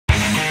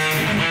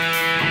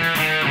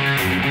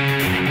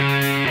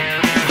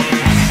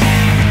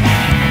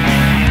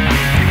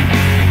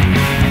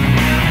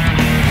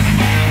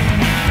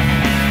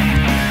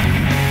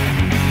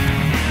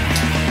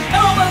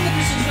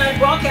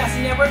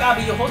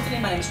your host today.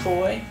 My name is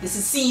Troy. This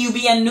is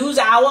CUBN News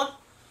Hour,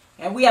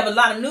 and we have a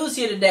lot of news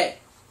here today.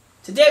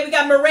 Today we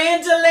got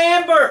Miranda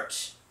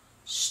Lambert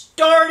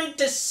started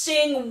to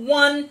sing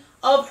one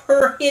of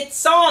her hit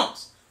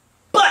songs,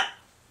 but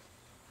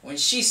when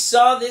she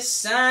saw this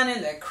sign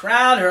in the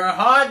crowd, her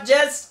heart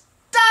just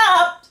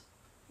stopped.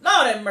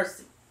 Lord have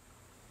mercy.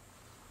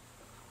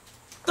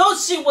 Though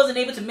she wasn't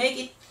able to make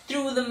it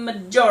through the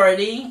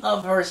majority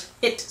of her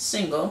hit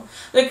single,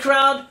 the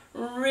crowd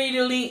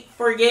readily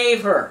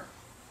forgave her,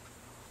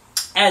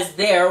 as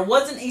there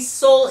wasn't a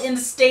soul in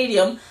the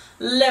stadium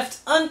left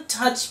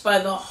untouched by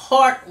the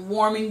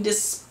heartwarming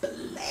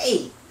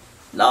display.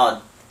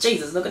 Lord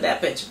Jesus, look at that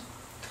picture.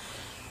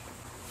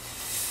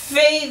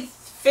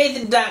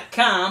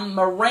 Faith.com,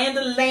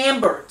 Miranda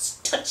Lambert's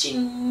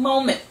touching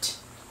moment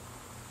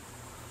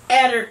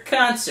at her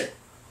concert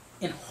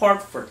in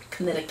Hartford,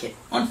 Connecticut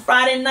on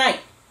Friday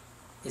night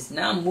is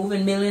now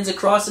moving millions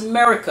across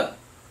America.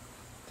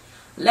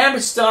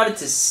 Lambert started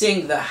to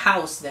sing "The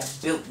House That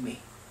Built Me,"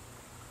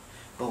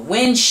 but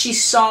when she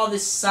saw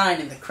this sign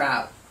in the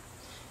crowd,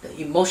 the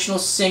emotional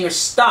singer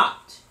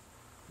stopped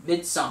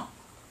mid-song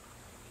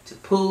to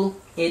pull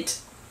it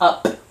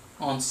up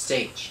on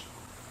stage.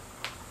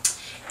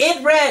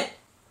 It read,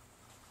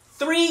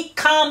 "3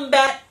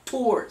 combat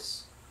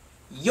tours.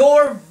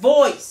 Your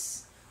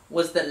voice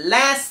was the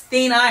last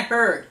thing I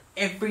heard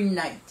every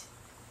night.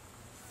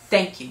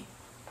 Thank you."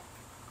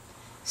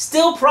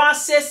 Still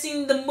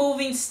processing the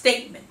moving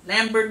statement,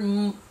 Lambert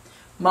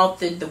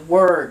mouthed the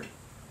word,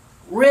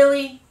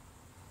 "Really?"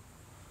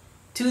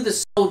 to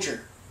the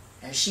soldier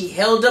as she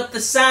held up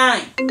the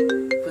sign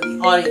for the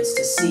audience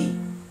to see.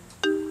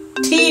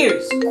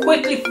 Tears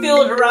quickly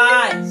filled her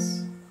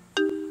eyes,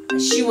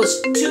 and she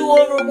was too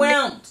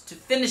overwhelmed to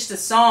finish the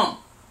song.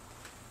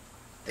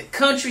 The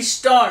country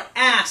star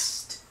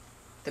asked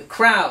the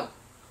crowd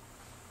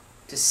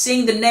to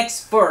sing the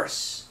next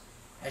verse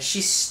as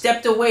she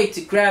stepped away to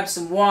grab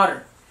some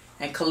water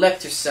and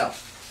collect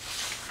herself.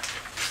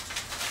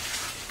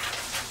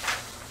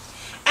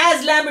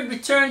 As Lambert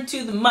returned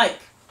to the mic,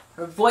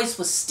 her voice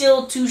was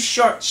still too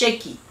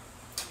shaky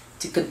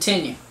to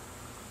continue,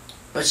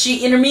 but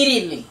she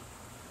intermittently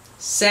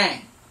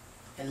sang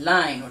a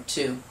line or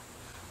two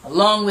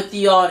along with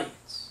the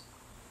audience,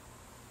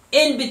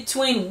 in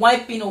between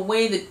wiping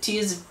away the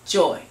tears of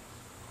joy.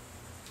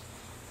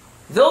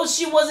 Though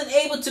she wasn't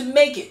able to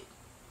make it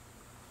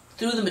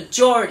through the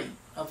majority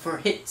of her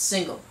hit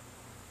single,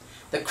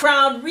 the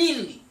crowd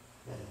really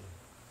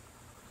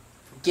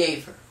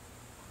forgave her,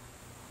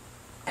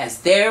 as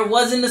there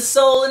wasn't a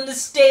soul in the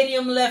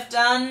stadium left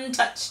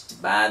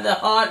untouched by the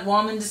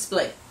heartwarming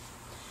display.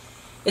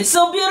 It's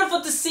so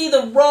beautiful to see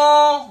the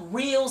raw,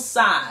 real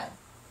side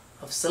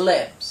of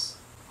celebs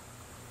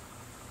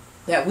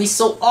that we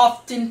so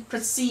often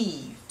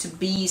perceive to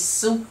be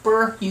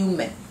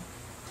superhuman.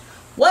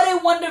 What a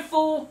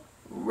wonderful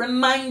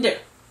reminder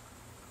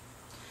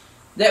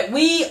that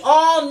we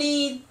all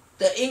need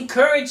the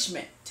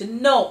encouragement to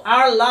know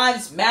our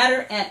lives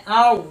matter and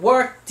our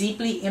work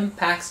deeply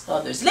impacts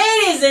others.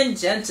 Ladies and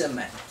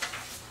gentlemen,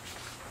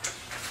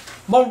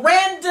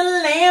 Miranda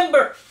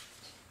Lambert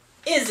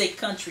is a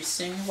country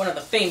singer, one of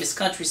the famous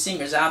country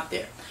singers out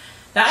there.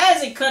 Now,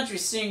 as a country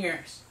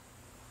singer,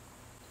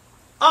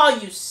 all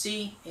you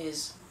see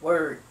is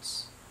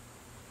words,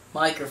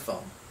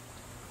 microphone,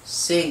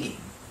 singing,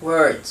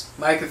 words,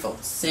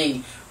 microphone,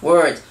 sing,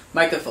 words,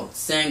 microphone,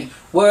 sing,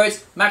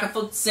 words,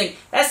 microphone, sing.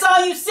 That's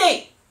all you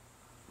see.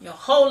 Your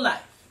whole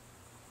life.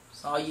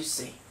 That's all you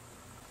see.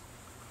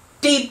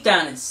 Deep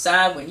down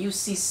inside, when you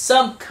see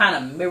some kind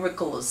of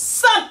miracle or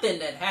something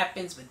that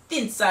happens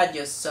within inside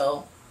your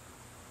soul,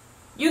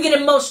 you get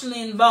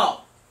emotionally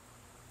involved.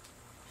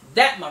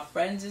 That, my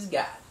friends, is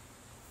God.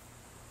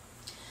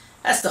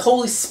 That's the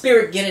Holy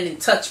Spirit getting in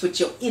touch with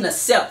your inner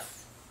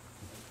self,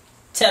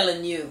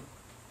 telling you,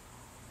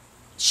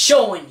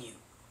 showing you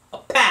a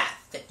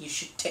path that you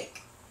should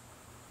take.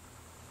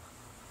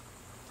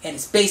 And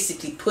it's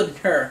basically putting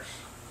her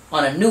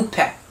on a new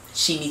path that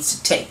she needs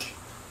to take.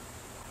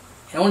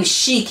 And only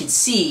she can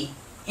see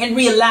and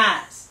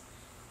realize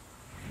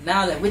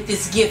now that with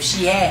this gift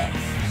she has,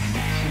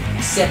 she can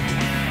accept it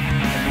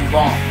and move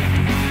on.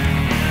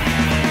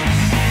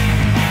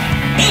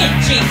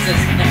 In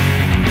Jesus'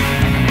 name.